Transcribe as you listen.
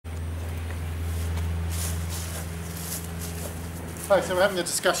Hi, so we're having a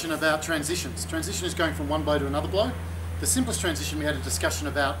discussion about transitions. Transition is going from one blow to another blow. The simplest transition we had a discussion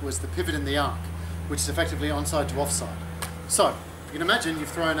about was the pivot in the arc, which is effectively onside to offside. So, you can imagine you've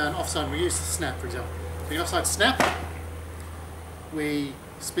thrown an offside, we use the snap for example. The offside snap, we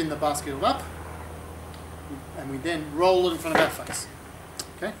spin the basket up, and we then roll it in front of our face.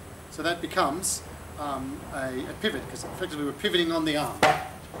 Okay? So that becomes a pivot, because effectively we're pivoting on the arm.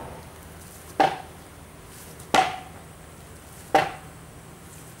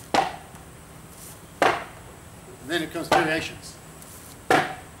 And then it comes variations.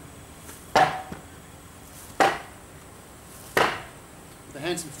 The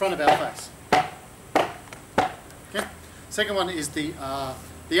hands in front of our face. Okay. Second one is the arc.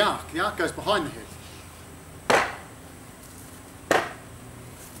 The arc goes behind the head.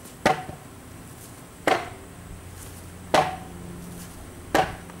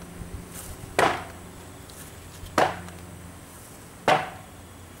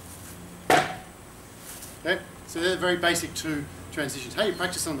 Okay, so they're the very basic two transitions. How you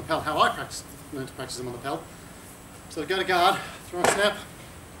practice them on the pedal, how I learn to practice them on the pedal. So go to guard, throw a snap,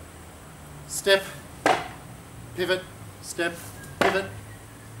 step, pivot, step, pivot,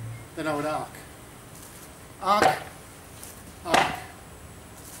 then I would arc. Arc, arc,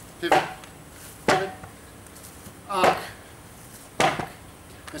 pivot, pivot, arc, arc.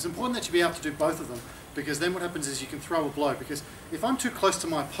 It's important that you be able to do both of them, because then what happens is you can throw a blow, because if I'm too close to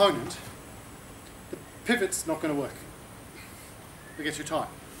my opponent, the pivot's not going to work. It gets too tight.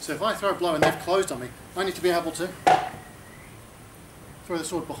 So if I throw a blow and they've closed on me, I need to be able to throw the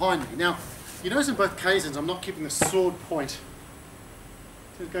sword behind me. Now, you notice in both cases I'm not keeping the sword point.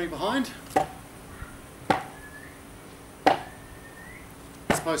 So it's going behind,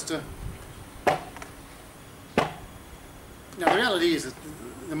 as opposed to... Now the reality is that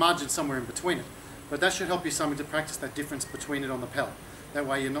the margin's somewhere in between it, but that should help you something to practice that difference between it on the pedal. That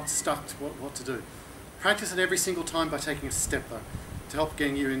way you're not stuck to what to do. Practice it every single time by taking a step though, to help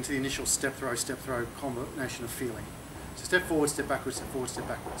getting you into the initial step throw combination of feeling. So step forward, step backwards, step forward, step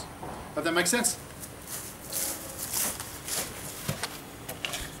backwards. Hope that makes sense?